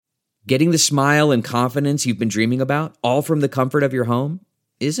Getting the smile and confidence you've been dreaming about, all from the comfort of your home,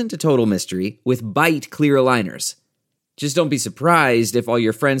 isn't a total mystery with Byte clear aligners. Just don't be surprised if all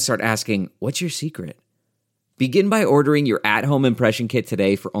your friends start asking, "What's your secret?" Begin by ordering your at-home impression kit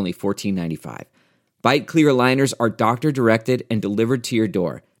today for only $14.95. Byte clear aligners are doctor-directed and delivered to your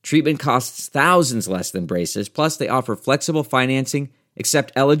door. Treatment costs thousands less than braces, plus they offer flexible financing,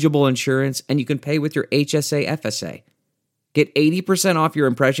 accept eligible insurance, and you can pay with your HSA FSA. Get 80% off your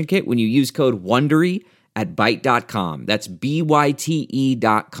impression kit when you use code WONDERY at Byte.com. That's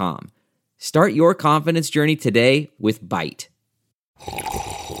BYTE.com. Start your confidence journey today with Byte.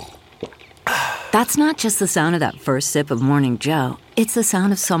 That's not just the sound of that first sip of Morning Joe. It's the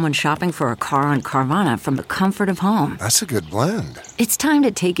sound of someone shopping for a car on Carvana from the comfort of home. That's a good blend. It's time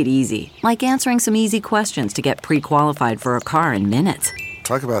to take it easy, like answering some easy questions to get pre-qualified for a car in minutes.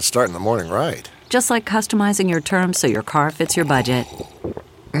 Talk about starting the morning right. Just like customizing your terms so your car fits your budget.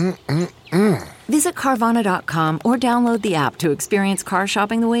 Visit Carvana.com or download the app to experience car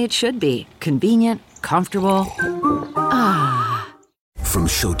shopping the way it should be. Convenient, comfortable. From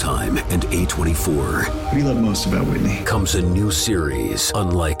Showtime and A24. What do you love most about Whitney? Comes a new series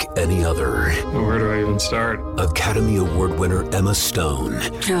unlike any other. Well, where do I even start? Academy Award winner Emma Stone.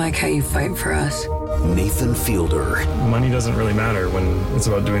 I like how you fight for us. Nathan Fielder. Money doesn't really matter when it's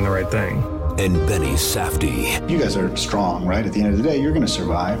about doing the right thing. And Benny Safdie. You guys are strong, right? At the end of the day, you're going to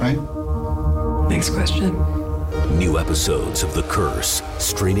survive, right? Next question. New episodes of The Curse.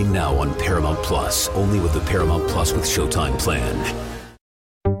 Streaming now on Paramount Plus. Only with the Paramount Plus with Showtime plan.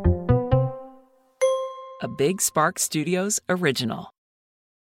 A Big Spark Studios original.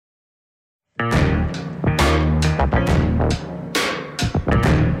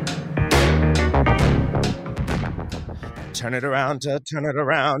 Turn it around to turn it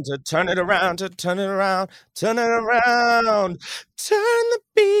around to turn it around to turn it around, turn it around, turn the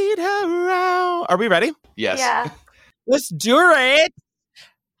beat around. Are we ready? Yes. Yeah. Let's do it.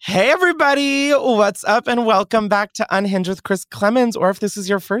 Hey, everybody. What's up? And welcome back to Unhinged with Chris Clemens. Or if this is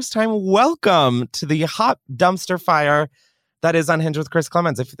your first time, welcome to the hot dumpster fire that is Unhinged with Chris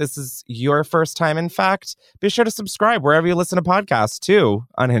Clemens. If this is your first time, in fact, be sure to subscribe wherever you listen to podcasts to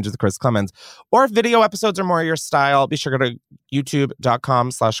Unhinged with Chris Clemens. Or if video episodes are more your style, be sure to go to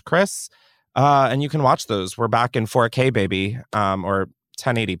youtube.com/Chris. And you can watch those. We're back in 4K, baby, or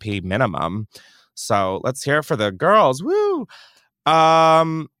 1080p minimum. So let's hear it for the girls. Woo!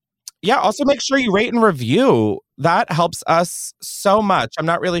 Yeah, also make sure you rate and review. That helps us so much. I'm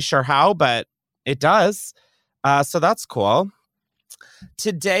not really sure how, but it does. So that's cool.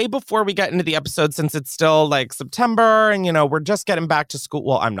 Today, before we get into the episode, since it's still like September and, you know, we're just getting back to school.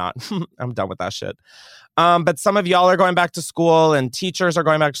 Well, I'm not. I'm done with that shit. But some of y'all are going back to school and teachers are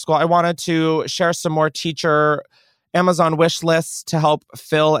going back to school. I wanted to share some more teacher Amazon wish lists to help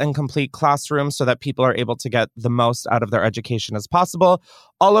fill and complete classrooms so that people are able to get the most out of their education as possible.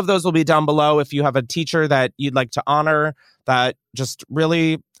 All of those will be down below. If you have a teacher that you'd like to honor that just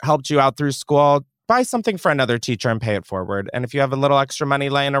really helped you out through school, buy something for another teacher and pay it forward. And if you have a little extra money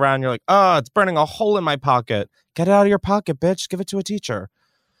laying around, you're like, oh, it's burning a hole in my pocket. Get it out of your pocket, bitch. Give it to a teacher.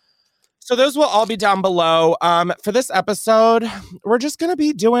 So those will all be down below. For this episode, we're just going to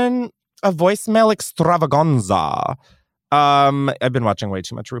be doing a voicemail extravaganza. I've been watching way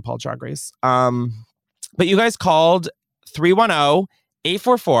too much RuPaul Drag Race. But you guys called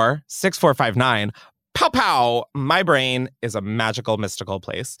 310-844-6459. Pow pow. My brain is a magical, mystical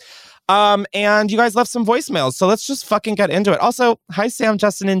place. And you guys left some voicemails. So let's just fucking get into it. Also, hi, Sam,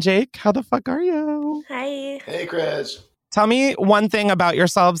 Justin, and Jake. How the fuck are you? Hi. Hey, Chris. Tell me one thing about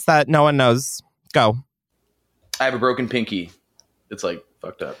yourselves that no one knows. Go. I have a broken pinky. It's like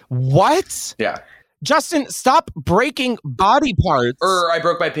fucked up. What? Yeah. Justin, stop breaking body parts. I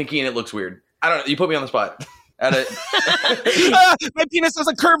broke my pinky and it looks weird. I don't know. You put me on the spot. My penis has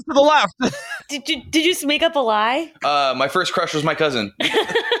a curve to the left. Did you just make up a lie? My first crush was my cousin.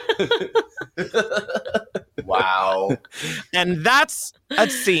 Wow. And that's a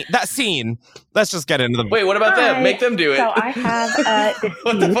scene. That scene. Let's just get into the. Wait, what about them? Make them do it. So I have a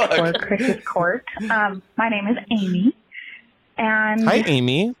What the dispute fuck? for Chris's court. My name is Amy. And hi,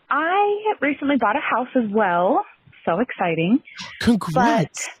 Amy. I recently bought a house as well. So exciting.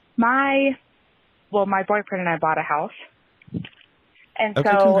 Congrats. But my boyfriend and I bought a house. And Okay,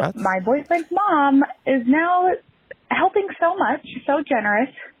 so congrats. my boyfriend's mom is now helping so much, so generous,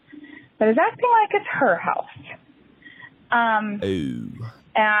 but is acting like it's her house. And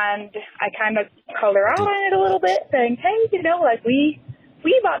I kind of called her out on it a little bit, saying, hey,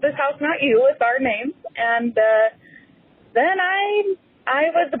 we bought this house, not you. It's our name. And then I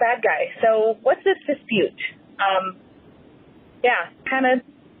was the bad guy. So what's this dispute? Kind of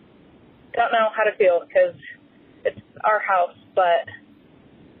don't know how to feel because it's our house, but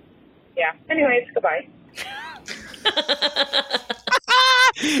yeah. Anyways, goodbye.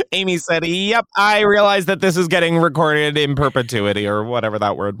 Amy said, yep, I realize that this is getting recorded in perpetuity or whatever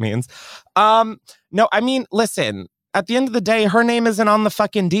that word means. No, I mean, listen, at the end of the day, her name isn't on the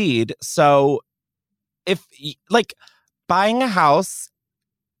fucking deed. So if, like, buying a house,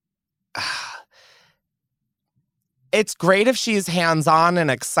 it's great if she's hands-on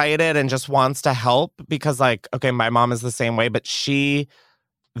and excited and just wants to help because, like, okay, my mom is the same way, but she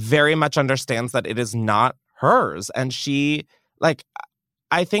very much understands that it is not hers. And she, like,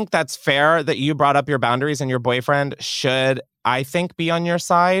 I think that's fair that you brought up your boundaries and your boyfriend should, I think, be on your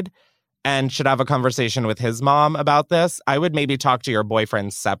side and should have a conversation with his mom about this. I would maybe talk to your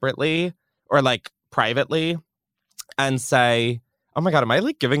boyfriend separately or like privately and say, oh my God, am I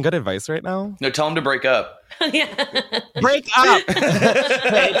like giving good advice right now? No, tell him to break up. Break up.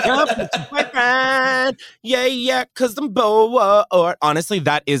 Break up with your boyfriend. Yeah, because I'm bored. Or honestly,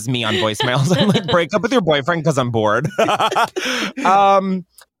 that is me on voicemails. I'm like, break up with your boyfriend because I'm bored.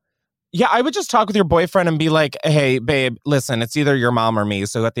 Yeah, I would just talk with your boyfriend and be like, hey, babe, listen, it's either your mom or me.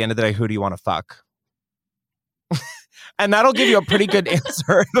 So at the end of the day, who do you want to fuck? And that'll give you a pretty good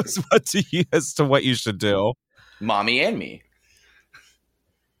answer as to what you should do. Mommy and me.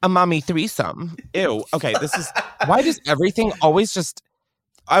 A mommy threesome. Ew. Okay, this is... Why does everything always just...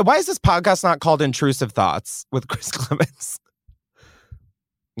 why is this podcast not called Intrusive Thoughts with Chris Clemens?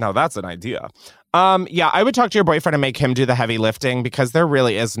 No, that's an idea. Yeah, I would talk to your boyfriend and make him do the heavy lifting because there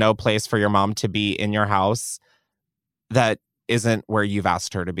really is no place for your mom to be in your house that isn't where you've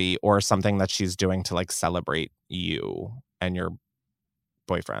asked her to be or something that she's doing to like celebrate you and your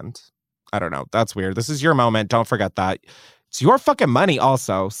boyfriend. I don't know. That's weird. This is your moment. Don't forget that. It's your fucking money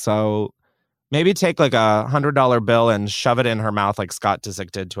also. So maybe take like $100 bill and shove it in her mouth like Scott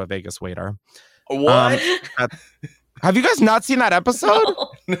Disick did to a Vegas waiter. What? Have you guys not seen that episode?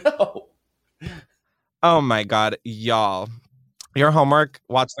 No. Oh my God, y'all. Your homework,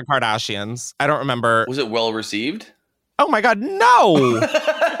 watch The Kardashians. I don't remember. Was it well received? Oh my God, no.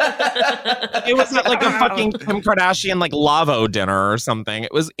 It was at like a fucking Kim Kardashian like Lavo dinner or something.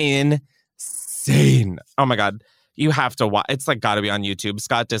 It was insane. Oh my God. You have to watch. It's like got to be on YouTube.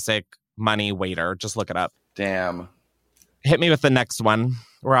 Scott Disick, money waiter. Just look it up. Damn. Hit me with the next one.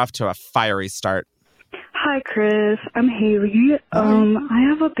 We're off to a fiery start. Hi, Chris. I'm Haley. I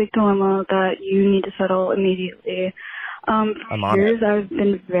have a big dilemma that you need to settle immediately. For years, I've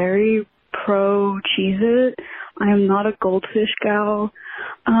been very pro Cheez-It. I am not a Goldfish gal,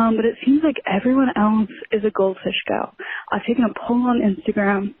 but it seems like everyone else is a Goldfish gal. I've taken a poll on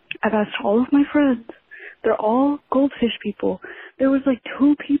Instagram. I've asked all of my friends. They're all Goldfish people. There was like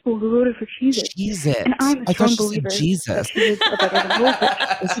 2 people who voted for Cheez-It. Cheez-It. And I'm a strong believer that Cheez-Its are better than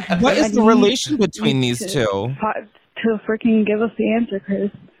Goldfish. What is the relation between these two? To freaking give us the answer,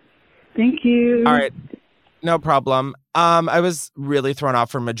 Chris. Thank you. All right. No problem. I was really thrown off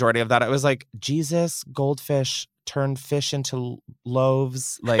for a majority of that. I was like, Jesus, Goldfish turned fish into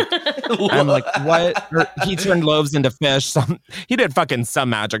loaves. Like, I'm like, what? Or he turned loaves into fish. He did fucking some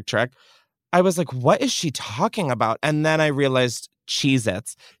magic trick. I was like, what is she talking about? And then I realized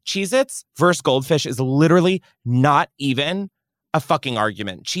Cheez-Its. Cheez-Its versus Goldfish is literally not even a fucking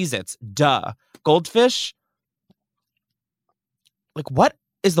argument. Cheez-Its, duh. Goldfish, like, what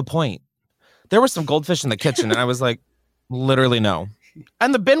is the point? There was some goldfish in the kitchen, and I was like, literally no.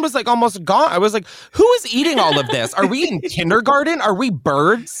 And the bin was like almost gone. I was like, who is eating all of this? Are we in kindergarten? Are we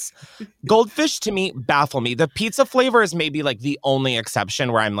birds? Goldfish to me baffle me. The pizza flavor is maybe like the only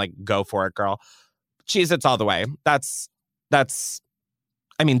exception where I'm like, go for it, girl. Cheez-Its all the way. That's,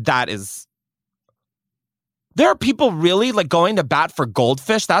 I mean, that is, there are people really like going to bat for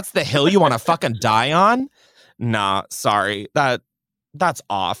Goldfish. That's the hill you want to fucking die on? Nah, sorry. That's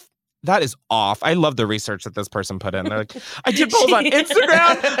off. That is off. I love the research that this person put in. They're like, I did polls on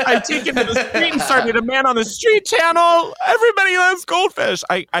Instagram. I take it to the street and started a man on the street channel. Everybody loves Goldfish.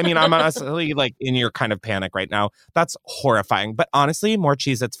 I mean, I'm honestly like in your kind of panic right now. That's horrifying. But honestly, more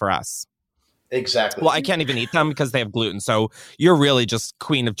Cheez-Its for us. Exactly. Well, I can't even eat them because they have gluten. So you're really just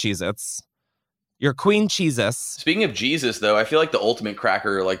queen of Cheez-Its. You're Queen Cheez-Its. Speaking of Jesus, though, I feel like the ultimate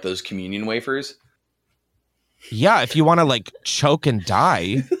cracker are like those communion wafers. Yeah, if you want to like choke and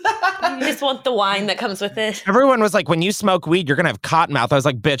die. You just want the wine that comes with it. Everyone was like, when you smoke weed, you're going to have cotton mouth. I was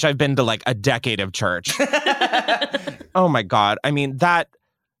like, bitch, I've been to like a decade of church. Oh my God. I mean,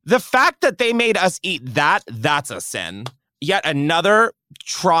 the fact that they made us eat that's a sin. Yet another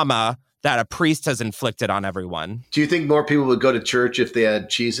trauma that a priest has inflicted on everyone. Do you think more people would go to church if they had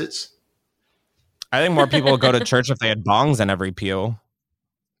Cheez-Its? I think more people would go to church if they had bongs in every pew.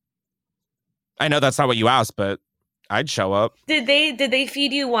 I know that's not what you asked, but I'd show up. Did they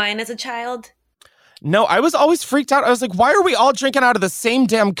feed you wine as a child? No, I was always freaked out. I was like, why are we all drinking out of the same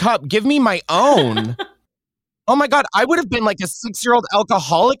damn cup? Give me my own. Oh my God, I would have been like a 6-year-old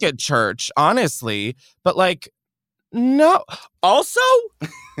alcoholic at church, honestly. But like, no. Also,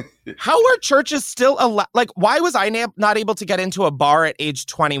 how are churches still allowed? Like, why was I not able to get into a bar at age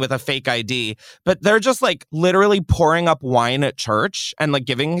 20 with a fake ID? But they're just like literally pouring up wine at church and like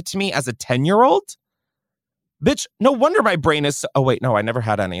giving it to me as a 10-year-old? Bitch, no wonder my brain is... Oh, wait, no, I never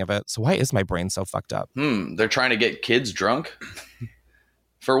had any of it. So why is my brain so fucked up? They're trying to get kids drunk?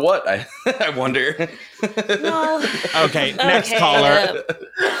 For what? I wonder. No. Okay, next caller.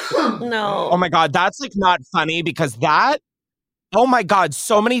 No. Oh my God, that's like not funny because that... Oh my God,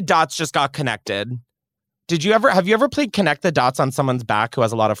 so many dots just got connected. Have you ever played connect the dots on someone's back who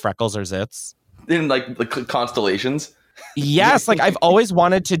has a lot of freckles or zits? In like the constellations? Yes, like I've always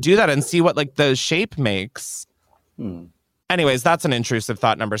wanted to do that and see what like the shape makes. Anyways, that's an intrusive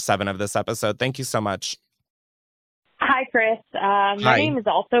thought number 7 of this episode. Thank you so much. Hi, Chris. My name is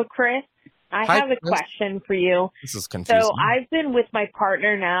also Chris. I have a question for you. This is confusing. So I've been with my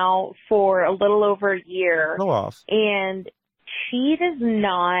partner now for a little over a year. Go off. And she does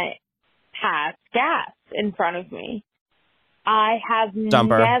not pass gas in front of me. I have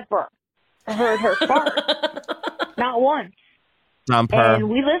never heard her fart. Not once. Dump her. And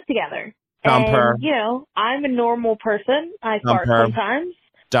we live together. Dump her. You know, I'm a normal person. I fart sometimes.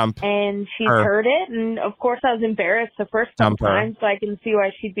 Dump. And she's heard it. And of course, I was embarrassed the first time, so I can see why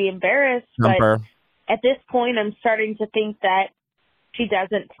she'd be embarrassed. Dump but her. At this point, I'm starting to think that she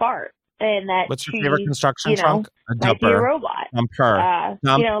doesn't fart. And that what's your favorite construction trunk? A might be a robot. Dump her.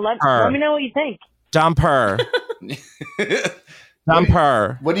 Dump let me know what you think. Dump her. Dump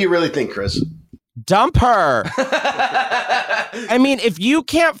her. What do you really think, Chris? Dump her. I mean, if you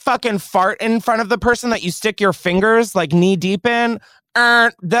can't fucking fart in front of the person that you stick your fingers like knee deep in,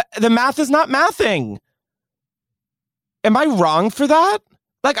 the math is not mathing. Am I wrong for that?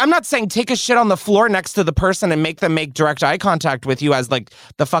 Like, I'm not saying take a shit on the floor next to the person and make them make direct eye contact with you as like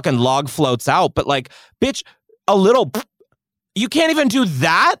the fucking log floats out. But like, bitch, a little, you can't even do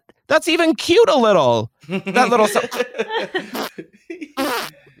that? That's even cute a little. That little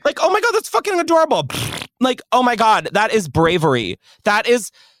like, oh my God, that's fucking adorable. Like, oh my God, that is bravery. That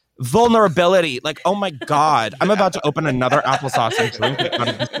is vulnerability. Like, oh my God, I'm about to open another applesauce and drink it out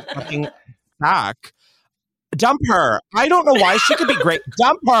of this fucking sack. Dump her. I don't know why. She could be great.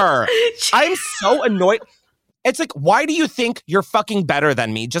 Dump her. I'm so annoyed. It's like, why do you think you're fucking better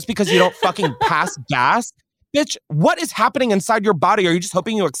than me just because you don't fucking pass gas? Bitch, what is happening inside your body? Are you just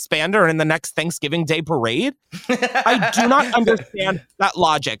hoping you expand her in the next Thanksgiving Day parade? I do not understand that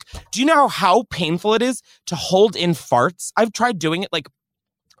logic. Do you know how painful it is to hold in farts? I've tried doing it like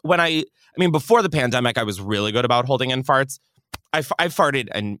when I mean, before the pandemic, I was really good about holding in farts. I farted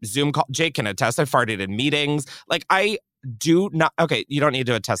in Zoom call. Jake can attest. I farted in meetings. Like I do not. Okay, you don't need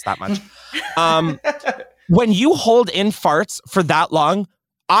to attest that much. When you hold in farts for that long,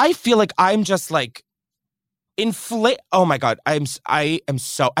 I feel like I'm just like inflate. Oh my God, I am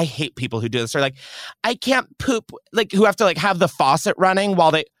so. I hate people who do this. They're like, I can't poop. Like who have to like have the faucet running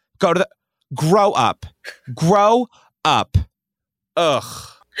while they go to the. Grow up. Ugh.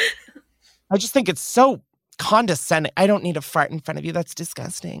 I just think it's so condescending. I don't need a fart in front of you. That's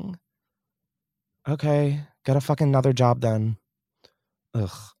disgusting. Okay, get a fucking another job then.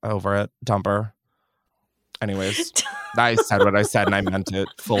 Ugh, over it. Dump her. Anyways, I said what I said and I meant it.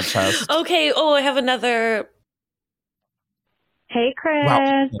 Full chest. Okay. Oh, I have another. Hey, Chris.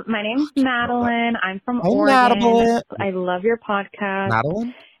 Wow. My name's Madeline. I'm from Hi, Oregon. Madeline. I love your podcast.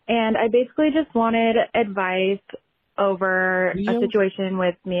 Madeline? And I basically just wanted advice over a situation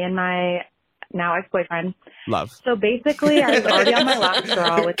with me and my now ex-boyfriend. Love. So basically, I was already on my last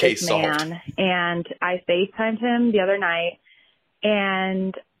straw with Case this solved. man, and I FaceTimed him the other night,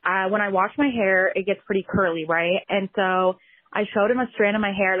 and when I wash my hair, it gets pretty curly, right? And so I showed him a strand of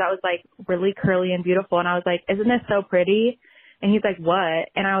my hair that was like really curly and beautiful, and I was like, isn't this so pretty? And he's like, what?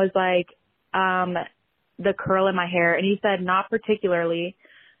 And I was like, the curl in my hair. And he said, not particularly.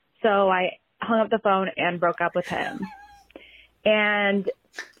 So I hung up the phone and broke up with him. And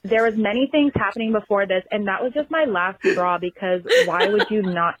there was many things happening before this, and that was just my last straw, because why would you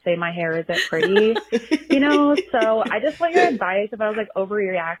not say my hair isn't pretty? You know, so I just want your advice if I was like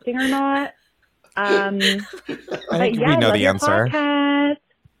overreacting or not. I think we know the answer. Podcast.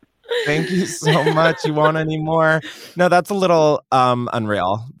 Thank you so much. You want any more? No, that's a little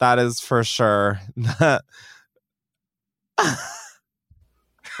unreal. That is for sure. I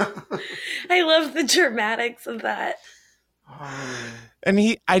love the dramatics of that. And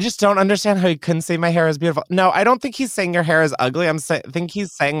I just don't understand how he couldn't say my hair is beautiful. No, I don't think he's saying your hair is ugly. I think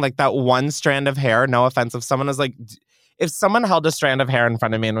he's saying like that one strand of hair. No offense. If someone was like, if someone held a strand of hair in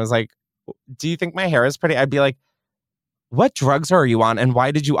front of me and was like, do you think my hair is pretty? I'd be like, what drugs are you on? And why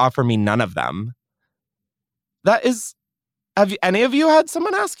did you offer me none of them? Have any of you had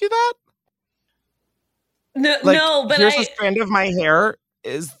someone ask you that? No, but here's a strand of my hair.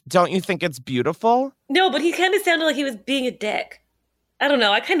 Don't you think it's beautiful? No, but he kind of sounded like he was being a dick. I don't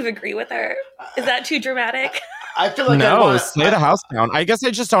know. I kind of agree with her. Is that too dramatic? I feel like slay the house down. I guess I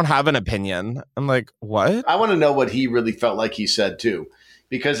just don't have an opinion. I'm like, what? I want to know what he really felt like he said too,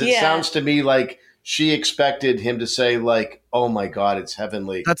 because it sounds to me like she expected him to say like, "Oh my God, it's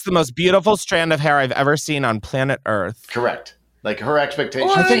heavenly." That's the most beautiful strand of hair I've ever seen on planet Earth. Correct. Like her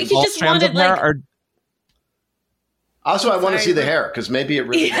expectations. Or I think he all just strands of wanted, hair like- are. Also, I want to see the hair because maybe it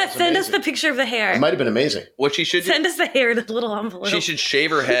really. Yeah, send us the picture of the hair. It might have been amazing. What she should do, send us the hair in a little envelope. she should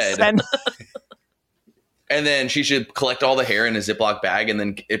shave her head. And then she should collect all the hair in a Ziploc bag and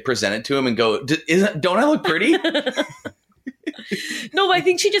then present it to him and go, don't I look pretty? No, I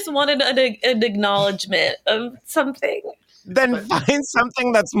think she just wanted an acknowledgement of something. Then find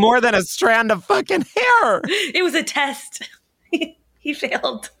something that's more than a strand of fucking hair. It was a test. He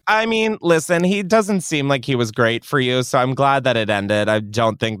failed. I mean, listen, he doesn't seem like he was great for you, so I'm glad that it ended. I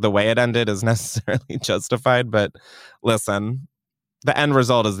don't think the way it ended is necessarily justified, but listen, the end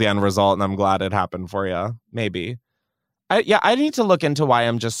result is the end result, and I'm glad it happened for you. Maybe. I need to look into why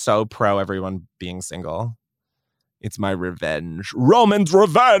I'm just so pro everyone being single. It's my revenge. Roman's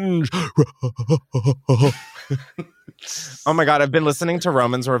revenge! Oh my God, I've been listening to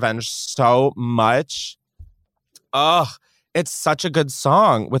Roman's Revenge so much. Ugh. It's such a good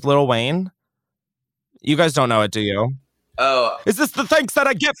song with Lil Wayne. You guys don't know it, do you? Oh. Is this the thanks that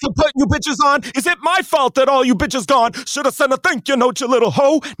I get for putting you bitches on? Is it my fault that all you bitches gone? Should have sent a thank you note, you little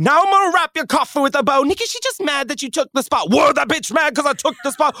hoe. Now I'm gonna wrap your coffin with a bow. Nikki, she just mad that you took the spot. Whoa, that bitch mad because I took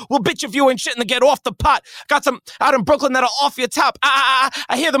the spot. Well, bitch, if you ain't shitting to get off the pot. Got some out in Brooklyn that'll off your top. I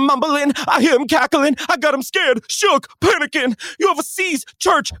hear them mumbling. I hear them cackling. I got them scared, shook, panicking. You overseas,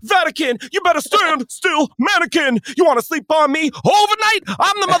 church, Vatican. You better stand still, mannequin. You want to sleep on me overnight?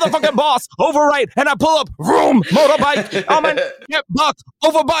 I'm the motherfucking boss. Overright. And I pull up, vroom, motorbike. I'm an buck,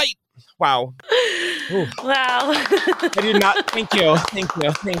 overbite. Wow. Ooh. Wow. I did not. Thank you.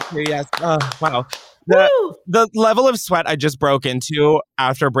 Yes. Wow. The level of sweat I just broke into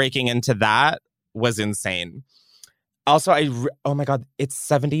after breaking into that was insane. Also, oh my God, it's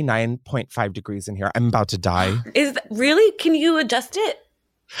 79.5 degrees in here. I'm about to die. Is that, really? Can you adjust it?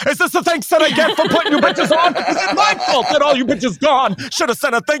 Is this the thanks that I get for putting you bitches on? Is it my fault that all you bitches gone? Should have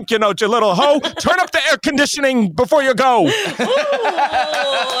sent a thank you note, you little hoe. Turn up the air conditioning before you go. Live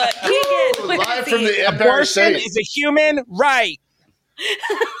from the Empire Abortion State. is a human right.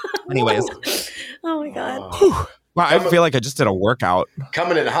 Anyways. Oh my God. Wow, I feel like I just did a workout.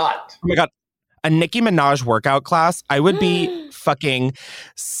 Coming in hot. Oh my God. A Nicki Minaj workout class, I would be fucking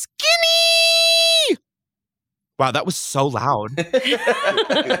skinny. Wow, that was so loud.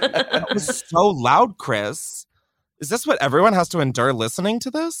 That was so loud, Chris. Is this what everyone has to endure listening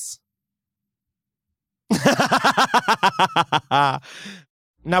to this?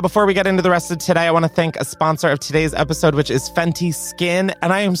 Now, before we get into the rest of today, I want to thank a sponsor of today's episode, which is Fenty Skin.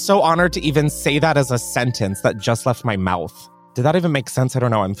 And I am so honored to even say that as a sentence that just left my mouth. Did that even make sense? I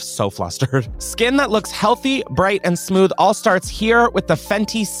don't know. I'm so flustered. Skin that looks healthy, bright, and smooth all starts here with the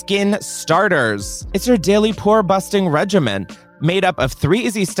Fenty Skin Starters. It's your daily pore-busting regimen, made up of 3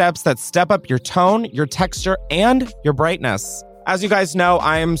 easy steps that step up your tone, your texture, and your brightness. As you guys know,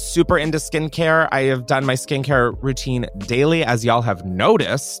 I am super into skincare. I have done my skincare routine daily, as y'all have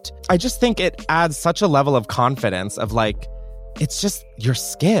noticed. I just think it adds such a level of confidence of like, it's just your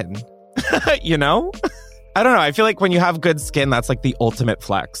skin, you know? I don't know. I feel like when you have good skin, that's like the ultimate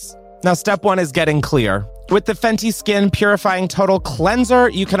flex. Now, step 1 is getting clear. With the Fenty Skin Purifying Total Cleanser,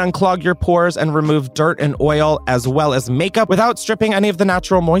 you can unclog your pores and remove dirt and oil as well as makeup without stripping any of the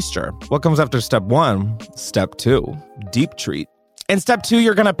natural moisture. What comes after step 1? Step 2, deep treat. In step 2,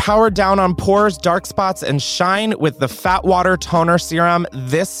 you're going to power down on pores, dark spots, and shine with the Fat Water Toner Serum.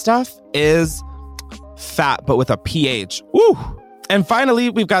 This stuff is fat, but with a pH. Woo! And finally,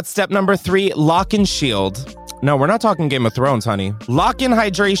 we've got step number 3, Lock and Shield. No, we're not talking Game of Thrones, honey. Lock in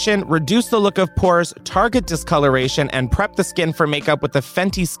hydration, reduce the look of pores, target discoloration, and prep the skin for makeup with the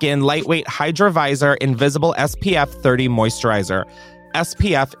Fenty Skin Lightweight Hydra Visor Invisible SPF 30 Moisturizer.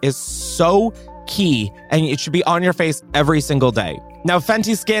 SPF is so key, and it should be on your face every single day. Now,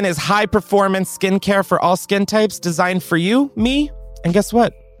 Fenty Skin is high-performance skincare for all skin types, designed for you, me, and guess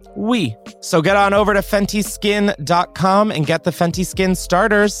what? So get on over to FentySkin.com and get the Fenty Skin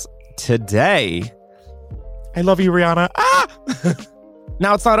starters today. I love you, Rihanna.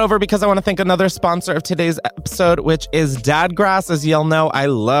 Now it's not over because I want to thank another sponsor of today's episode, which is Dadgrass. As y'all know, I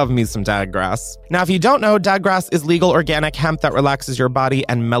love me some Dadgrass. Now, if you don't know, Dadgrass is legal organic hemp that relaxes your body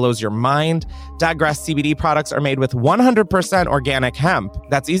and mellows your mind. Dadgrass CBD products are made with 100% organic hemp.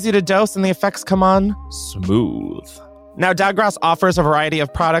 That's easy to dose and the effects come on smooth. Now, Dadgrass offers a variety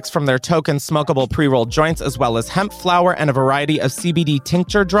of products from their token smokable pre-rolled joints, as well as hemp flower and a variety of CBD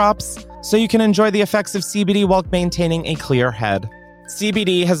tincture drops, so you can enjoy the effects of CBD while maintaining a clear head.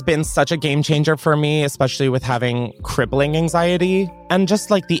 CBD has been such a game changer for me, especially with having crippling anxiety and just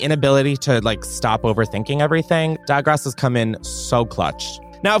like the inability to like stop overthinking everything. Dadgrass has come in so clutch.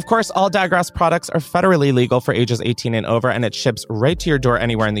 Now, of course, all Dadgrass products are federally legal for ages 18 and over, and it ships right to your door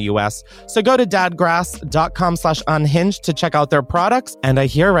anywhere in the US. So go to dadgrass.com/unhinged to check out their products. And I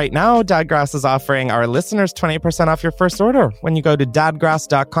hear right now, Dadgrass is offering our listeners 20% off your first order when you go to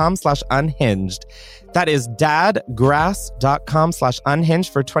dadgrass.com/unhinged. That is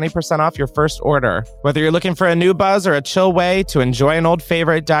dadgrass.com/unhinged for 20% off your first order. Whether you're looking for a new buzz or a chill way to enjoy an old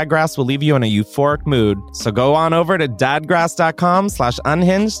favorite, Dadgrass will leave you in a euphoric mood. So go on over to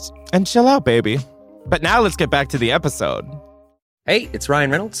dadgrass.com/unhinged and chill out, baby. But now let's get back to the episode. Hey, it's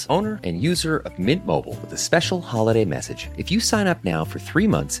Ryan Reynolds, owner and user of Mint Mobile, with a special holiday message. If you sign up now for 3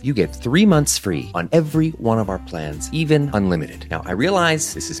 months, you get 3 months free on every one of our plans, even unlimited. Now, I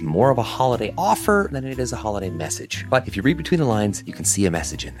realize this is more of a holiday offer than it is a holiday message. But if you read between the lines, you can see a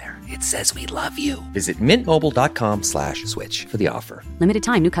message in there. It says we love you. Visit mintmobile.com/switch for the offer. Limited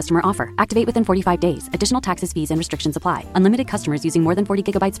time new customer offer. Activate within 45 days. Additional taxes, fees, and restrictions apply. Unlimited customers using more than 40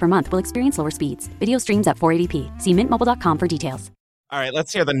 gigabytes per month will experience lower speeds. Video streams at 480p. See mintmobile.com for details. All right,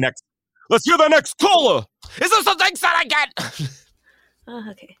 let's hear the next caller. Is this the thanks that I get?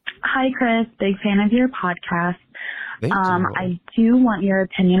 Okay. Hi, Chris. Big fan of your podcast. Thank you. I do want your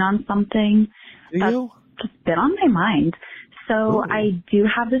opinion on something that's just been on my mind. So I do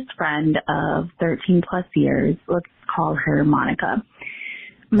have this friend of 13 plus years. Let's call her Monica.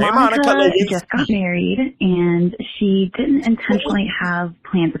 Monica just got married, and she didn't intentionally have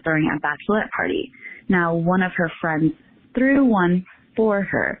plans of throwing a bachelorette party. Now, one of her friends threw one for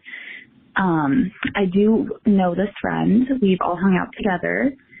her. I do know this friend. We've all hung out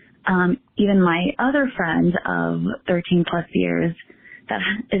together. Even my other friend of 13 plus years that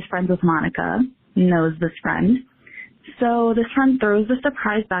is friends with Monica knows this friend. So this friend throws a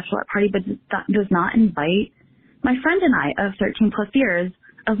surprise bachelorette party, but does not invite my friend and I of 13 plus years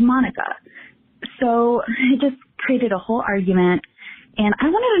of Monica. So it just created a whole argument. And I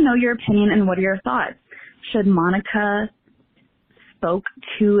wanted to know your opinion and what are your thoughts? Should Monica spoke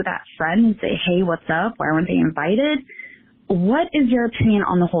to that friend and say, hey, what's up? Why weren't they invited? What is your opinion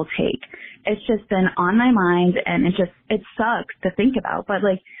on the whole take? It's just been on my mind, and it sucks to think about, but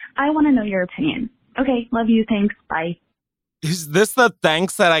like, I want to know your opinion. Okay. Love you. Thanks. Bye. Is this the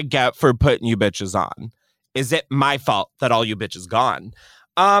thanks that I get for putting you bitches on? Is it my fault that all you bitches gone?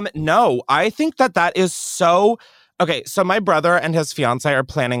 No, I think that is so... Okay, so my brother and his fiance are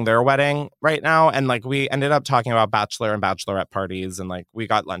planning their wedding right now. And like we ended up talking about bachelor and bachelorette parties, and like we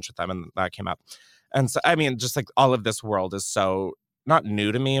got lunch with them and that came up. And so, I mean, just like all of this world is so not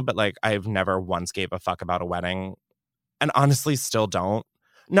new to me, but like I've never once gave a fuck about a wedding, and honestly still don't.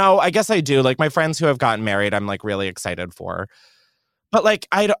 No, I guess I do. Like my friends who have gotten married, I'm like really excited for. But like,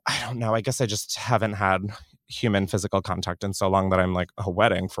 I don't know. I guess I just haven't had human physical contact in so long that I'm like, a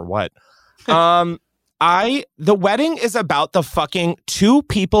wedding for what? The wedding is about the fucking two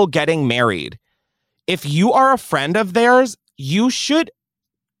people getting married. If you are a friend of theirs, you should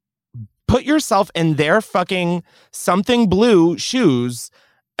put yourself in their fucking something blue shoes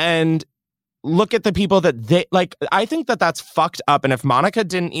and look at the people that they like. I think that's fucked up. And if Monica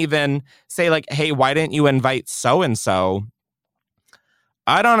didn't even say like, hey, why didn't you invite so-and-so?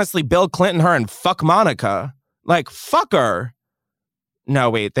 I'd honestly Bill Clinton her and fuck Monica. Like, fuck her.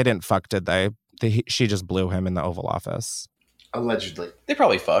 No, wait, they didn't fuck, did they? She just blew him in the Oval Office. Allegedly. They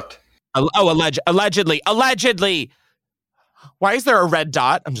probably fucked. Allegedly. Why is there a red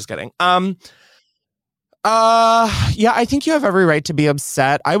dot? I'm just kidding. Yeah, I think you have every right to be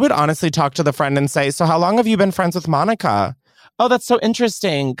upset. I would honestly talk to the friend and say, so how long have you been friends with Monica? Oh, that's so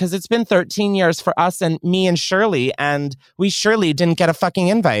interesting, because it's been 13 years for us and me and Shirley, and we surely didn't get a fucking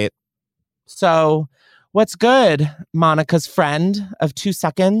invite. So what's good, Monica's friend of 2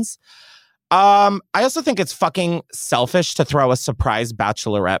 seconds? I also think it's fucking selfish to throw a surprise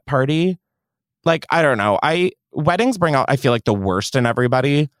bachelorette party. Like, I don't know. Weddings bring out, I feel like, the worst in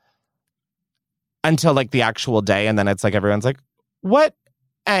everybody until like the actual day. And then it's like, everyone's like, what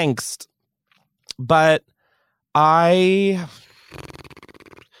angst. But I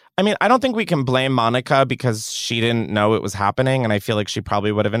mean, I don't think we can blame Monica because she didn't know it was happening, and I feel like she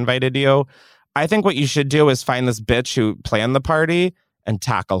probably would have invited you. I think what you should do is find this bitch who planned the party and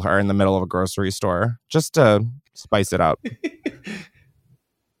tackle her in the middle of a grocery store just to spice it up.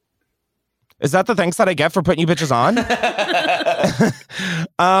 Is that the thanks that I get for putting you bitches on?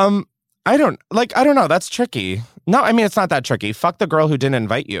 I don't know. That's tricky. No, I mean, it's not that tricky. Fuck the girl who didn't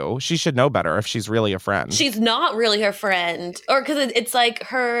invite you. She should know better if she's really a friend. She's not really her friend. Or because it's like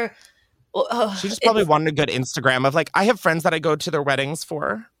her... she just probably wanted a good Instagram of like, I have friends that I go to their weddings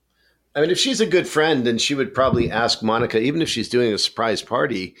for. I mean, if she's a good friend, then she would probably ask Monica, even if she's doing a surprise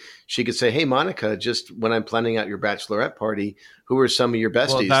party, she could say, hey, Monica, just when I'm planning out your bachelorette party, who are some of your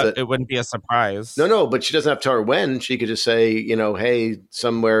besties? Well, it wouldn't be a surprise. No, but she doesn't have to tell her when. She could just say, hey,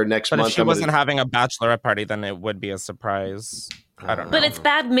 somewhere next month. But if she wasn't having a bachelorette party, then it would be a surprise. I don't know. But it's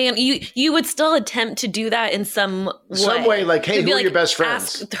bad, man. You would still attempt to do that in some way. Some way, like, hey, who are your best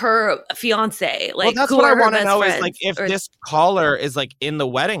friends? Ask her fiance. Like, well, that's who what are I want to her know best is like if friends? this caller is like in the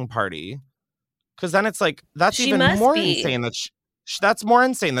wedding party, because then it's like that's She even must more be. insane that that's more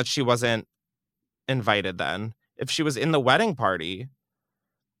insane that she wasn't invited. Then if she was in the wedding party,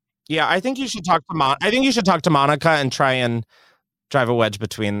 yeah, I think you should talk to I think you should talk to Monica and try and drive a wedge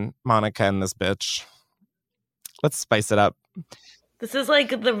between Monica and this bitch. Let's spice it up. This is like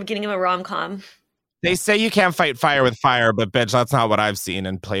the beginning of a rom-com. They say you can't fight fire with fire, but bitch, that's not what I've seen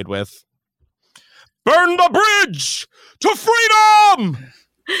and played with. Burn the bridge to freedom!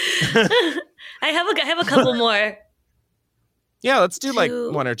 I have a couple more. Yeah, let's do like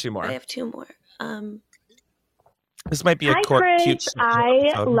one or two more. I have two more. This might be a Hi, Chris. cute. I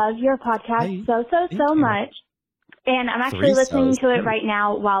episode. love your podcast so much. And I'm actually listening to it right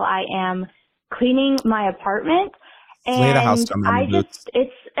now while I am cleaning my apartment. Lay the house And down, it's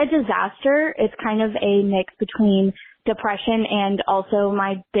a disaster. It's kind of a mix between depression and also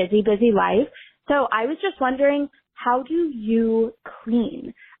my busy life. So I was just wondering, how do you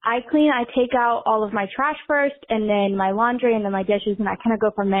clean? I take out all of my trash first and then my laundry and then my dishes, and I kind of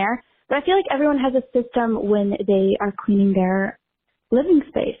go from there. But I feel like everyone has a system when they are cleaning their living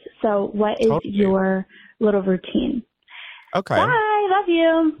space. So what is your little routine? Okay. Bye. Love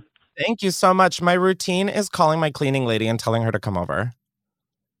you. Thank you so much. My routine is calling my cleaning lady and telling her to come over.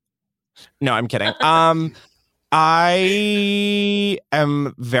 No, I'm kidding. I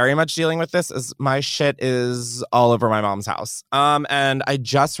am very much dealing with this as my shit is all over my mom's house. And I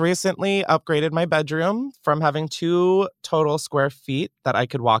just recently upgraded my bedroom from having 2 total square feet that I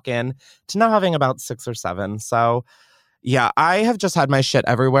could walk in to now having about 6 or 7. So yeah, I have just had my shit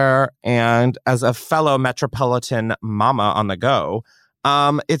everywhere. And as a fellow metropolitan mama on the go,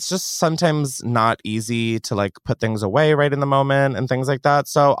 it's just sometimes not easy to like put things away right in the moment and things like that.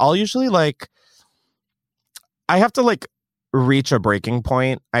 So I'll usually I have to like reach a breaking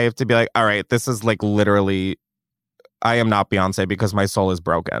point. I have to be like, all right, this is like literally, I am not Beyonce because my soul is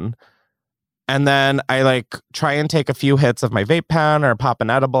broken. And then I like try and take a few hits of my vape pen or pop an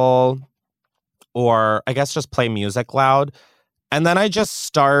edible, or I guess just play music loud. And then I just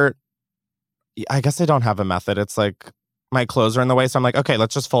start, I guess I don't have a method. It's like my clothes are in the way. So I'm like, okay,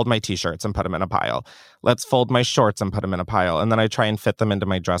 let's just fold my t-shirts and put them in a pile. Let's fold my shorts and put them in a pile. And then I try and fit them into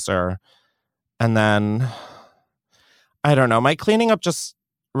my dresser. And then I don't know. My cleaning up just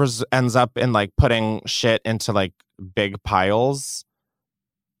ends up in like putting shit into like big piles.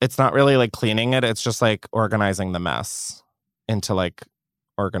 It's not really like cleaning it. It's just like organizing the mess into like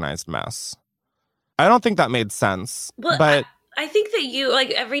organized mess. I don't think that made sense. Well, but I think that you, like,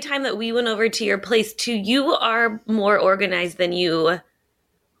 every time that we went over to your place too, you are more organized than you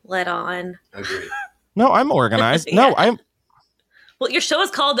let on. Agreed. No, I'm organized. Yeah. No, I'm. Well, your show is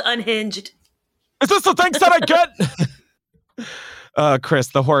called Unhinged. Is this the thanks that I get? Chris,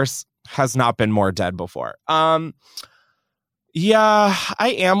 the horse has not been more dead before. Yeah, I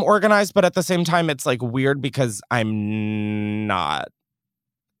am organized, but at the same time, it's like weird because I'm not.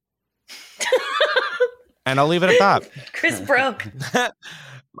 And I'll leave it at that. Chris broke.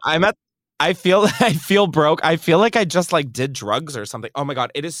 I feel broke. I feel like I just like did drugs or something. Oh my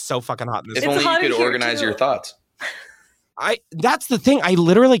God, it is so fucking hot in this. If only you could organize your thoughts. That's the thing. I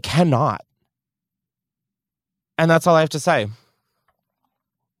literally cannot. And that's all I have to say.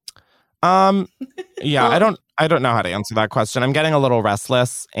 Yeah, well, I don't know how to answer that question. I'm getting a little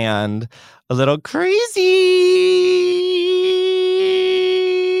restless and a little crazy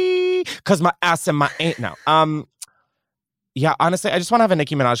because my ass and my ain't now. Yeah, honestly, I just want to have a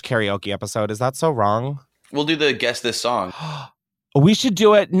Nicki Minaj karaoke episode. Is that so wrong? We'll do the Guess This Song. We should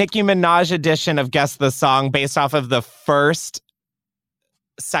do a Nicki Minaj edition of Guess the Song based off of the first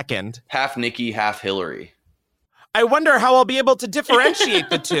second? Half Nikki, half Hillary. I wonder how I'll be able to differentiate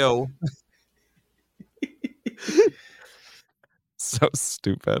the two. So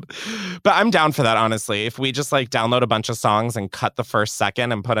stupid. But I'm down for that, honestly. If we just like download a bunch of songs and cut the first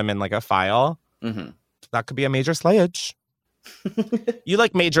second and put them in like a file, that could be a major slayage. You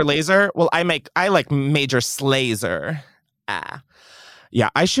like Major Lazer? Well, I like Major Slazer. Yeah,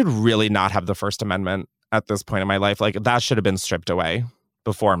 I should really not have the First Amendment at this point in my life. Like, that should have been stripped away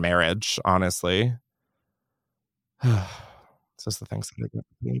before marriage, honestly. It's just the things that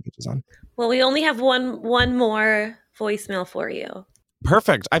I get bitches on. Well, we only have one more voicemail for you.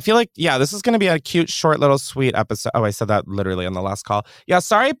 Perfect. I feel like, yeah, this is going to be a cute, short, little, sweet episode. Oh, I said that literally on the last call. Yeah,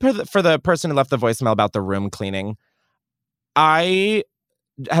 sorry for the person who left the voicemail about the room cleaning. I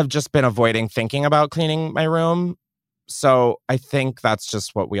have just been avoiding thinking about cleaning my room. So I think that's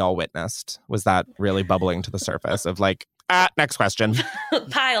just what we all witnessed, was that really bubbling to the surface of like, next question.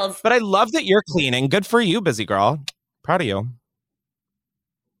 Piles. But I love that you're cleaning. Good for you, busy girl. Proud of you.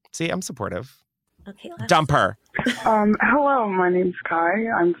 See, I'm supportive. Okay. Dump her. Hello, my name's Kai.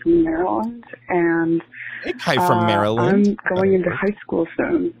 I'm from Maryland, and hey, Kai from Maryland. I'm going into high school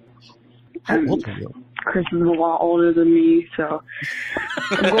soon. How old are you? Chris is a lot older than me, so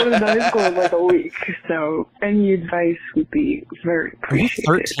I'm going to high school in like a week. So any advice would be very appreciated.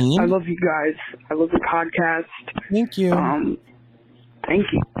 Are you 13? I love you guys. I love the podcast. Thank you. Thank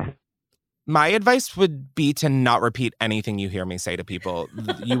you. My advice would be to not repeat anything you hear me say to people.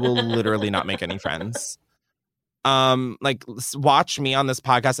 You will literally not make any friends. Like, watch me on this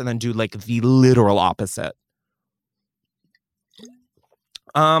podcast and then do like the literal opposite.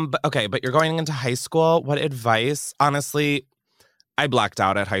 But you're going into high school. What advice? Honestly, I blacked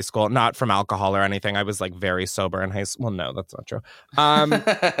out at high school, not from alcohol or anything. I was like very sober in high school. Well, no, that's not true.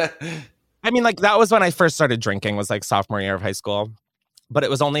 I mean, like, that was when I first started drinking, was like sophomore year of high school. But it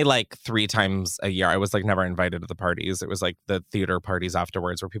was only like 3 times a year. I was like never invited to the parties. It was like the theater parties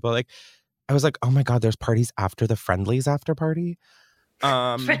afterwards where people are like, I was like, oh my God, there's parties after the Friendlies after party.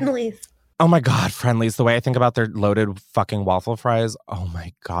 Friendlies. Oh my God, Friendlies. The way I think about their loaded fucking waffle fries. Oh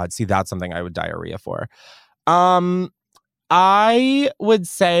my God. See, that's something I would diarrhea for. I would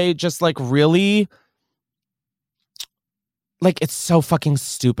say just like really, like, it's so fucking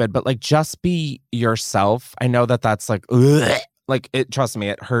stupid, but like just be yourself. I know that that's like, ugh. Like, trust me,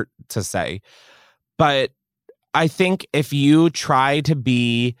 it hurt to say. But I think if you try to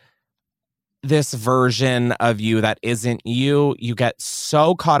be this version of you that isn't you, you get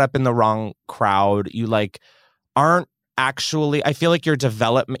so caught up in the wrong crowd. You like aren't actually, I feel like your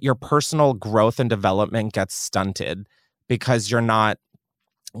development, your personal growth and development gets stunted because you're not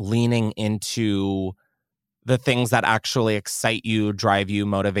leaning into the things that actually excite you, drive you,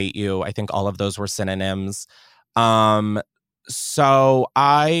 motivate you. I think all of those were synonyms. So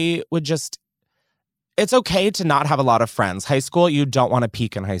I would just, it's okay to not have a lot of friends. High school, you don't want to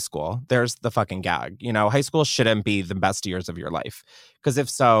peak in high school. There's the fucking gag. You know, high school shouldn't be the best years of your life. Because if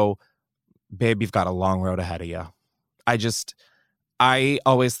so, babe, you've got a long road ahead of you. I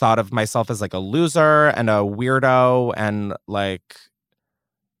always thought of myself as like a loser and a weirdo. And like,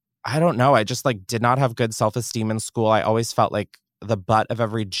 I don't know. I just like did not have good self-esteem in school. I always felt like the butt of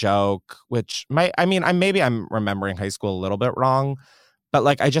every joke, which maybe I'm remembering high school a little bit wrong, but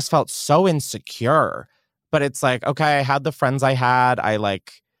like I just felt so insecure. But it's like, okay, I had the friends I had. I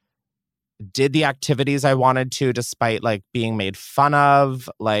like did the activities I wanted to despite like being made fun of.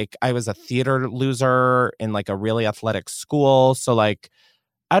 Like I was a theater loser in like a really athletic school. So like,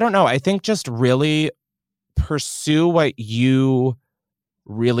 I don't know. I think just really pursue what you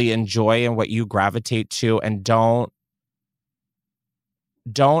really enjoy and what you gravitate to, and don't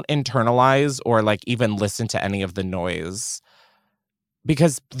internalize or like even listen to any of the noise,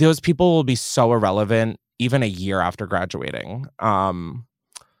 because those people will be so irrelevant even a year after graduating.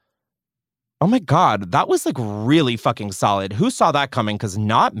 Oh my God, that was like really fucking solid. Who saw that coming? Because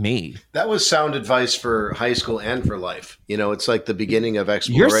not me. That was sound advice for high school and for life. You know, it's like the beginning of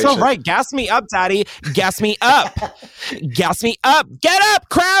exploration. You're so right. Gas me up, daddy. Gas me up. Gas me up. Get up,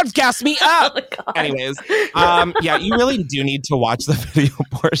 crowds. Gas me up. Oh, anyways, yeah, you really do need to watch the video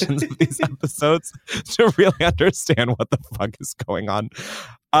portions of these episodes to really understand what the fuck is going on.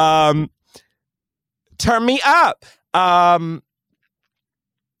 Turn me up.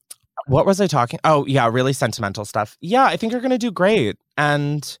 What was I talking? Oh, yeah, really sentimental stuff. Yeah, I think you're going to do great.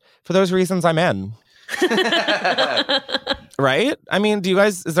 And for those reasons, I'm in. Right? I mean,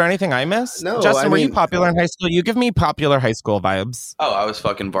 is there anything I missed? No, Justin, were you popular in high school? You give me popular high school vibes. Oh, I was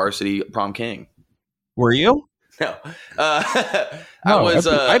fucking varsity prom king. Were you? No.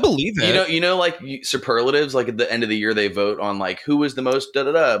 I believe it. You know, like superlatives, like at the end of the year, they vote on like who was the most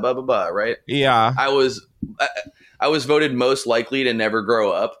blah, blah, blah, right? Yeah. I was voted most likely to never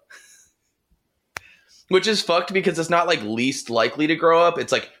grow up. Which is fucked because it's not like least likely to grow up.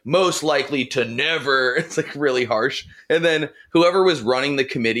 It's like most likely to never. It's like really harsh. And then whoever was running the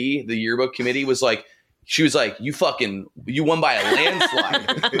committee, the yearbook committee, was like, she was like, you won by a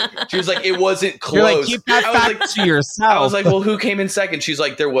landslide. She was like, it wasn't close. You're like, keep that fact to yourself. I was like, well, who came in second? She's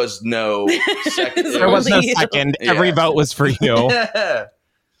like, there was no second. There was no second. Yeah. Every vote was for you. Yeah.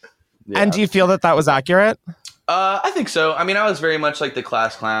 And do you feel that was accurate? I think so. I mean, I was very much like the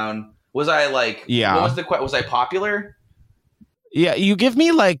class clown. Was I like, what was was I popular? Yeah, you give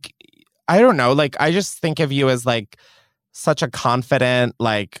me like, I don't know, like, I just think of you as like such a confident,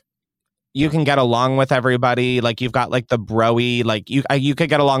 like, you can get along with everybody. Like, you've got like the bro-y, like you could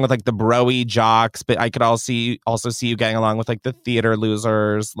get along with like the bro-y jocks, but I could also see you getting along with like the theater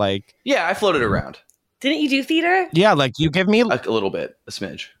losers. Like, yeah, I floated around. Didn't you do theater? Yeah, like you give me a little bit, a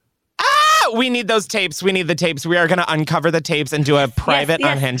smidge. We need those tapes. We need the tapes. We are going to uncover the tapes and do a private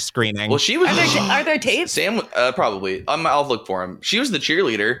Unhinged screening. Well, she was. Are there tapes? Sam, probably. I'll look for him. She was the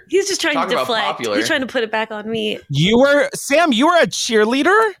cheerleader. He's just trying to deflect. He's trying to put it back on me. Sam, you were a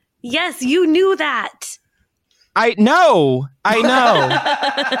cheerleader? Yes, you knew that. I know. I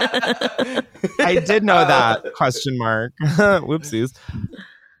did know that. Question mark. Whoopsies.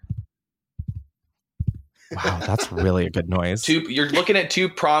 Wow, that's really a good noise. You're looking at 2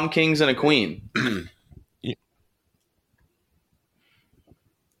 prom kings and a queen.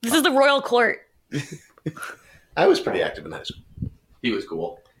 This is the royal court. I was pretty active in high school. He was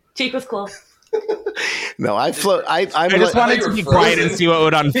cool. Jake was cool. No, I just wanted to be quiet and see what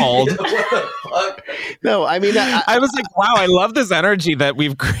would unfold. What the fuck? No, I mean, I was like, wow, I love this energy that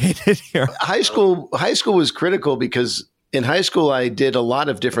we've created here. High school was critical because in high school I did a lot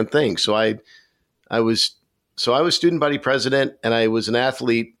of different things. So I was student body president and I was an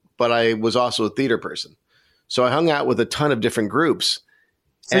athlete, but I was also a theater person. So I hung out with a ton of different groups.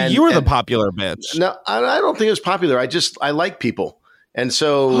 So you were the popular bitch. No, I don't think it was popular. I like people. And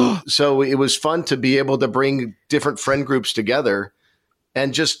so it was fun to be able to bring different friend groups together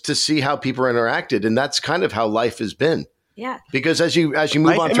and just to see how people interacted. And that's kind of how life has been. Yeah. Because as you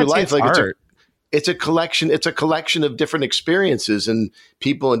move on through life, like it's a collection of different experiences and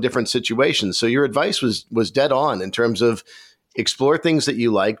people in different situations. So your advice was dead on in terms of explore things that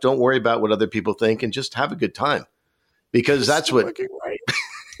you like. Don't worry about what other people think and just have a good time, because that's what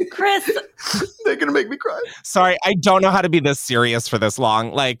Chris, they're going to make me cry. Sorry. I don't know how to be this serious for this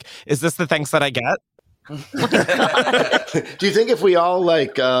long. Like, is this the thanks that I get? Do you think if we all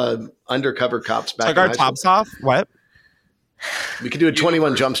like undercover cops back took our tops off? What? We could do a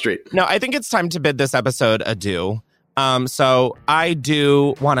 21 Jump Street. No, I think it's time to bid this episode adieu. So I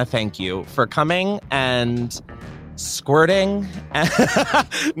do want to thank you for coming and squirting.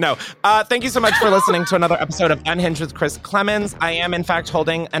 No. Thank you so much for listening to another episode of Unhinged with Chris Klemens. I am, in fact,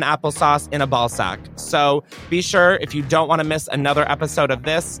 holding an applesauce in a ball sack. So be sure, if you don't want to miss another episode of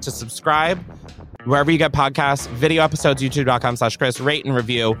this, to subscribe wherever you get podcasts, video episodes, youtube.com/Chris, rate and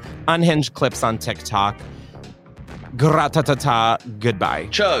review, Unhinged clips on TikTok. Gratata. Goodbye.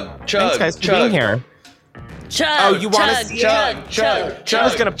 Chug. Thanks, guys, for being here. Chug. Oh, you want to chug. I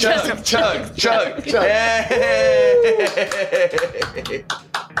was gonna chug.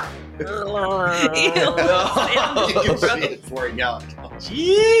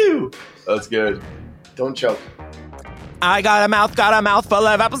 That's good. Don't choke. I got a mouthful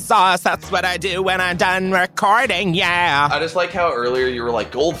of applesauce. That's what I do when I'm done recording. Yeah. I just like how earlier you were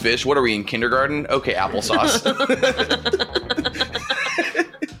like, goldfish. What are we in kindergarten? Okay, applesauce.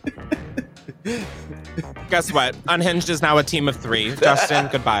 Guess what? Unhinged is now a team of 3. Justin,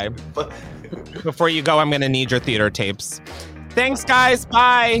 goodbye. Before you go, I'm going to need your theater tapes. Thanks, guys.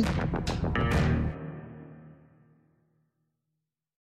 Bye.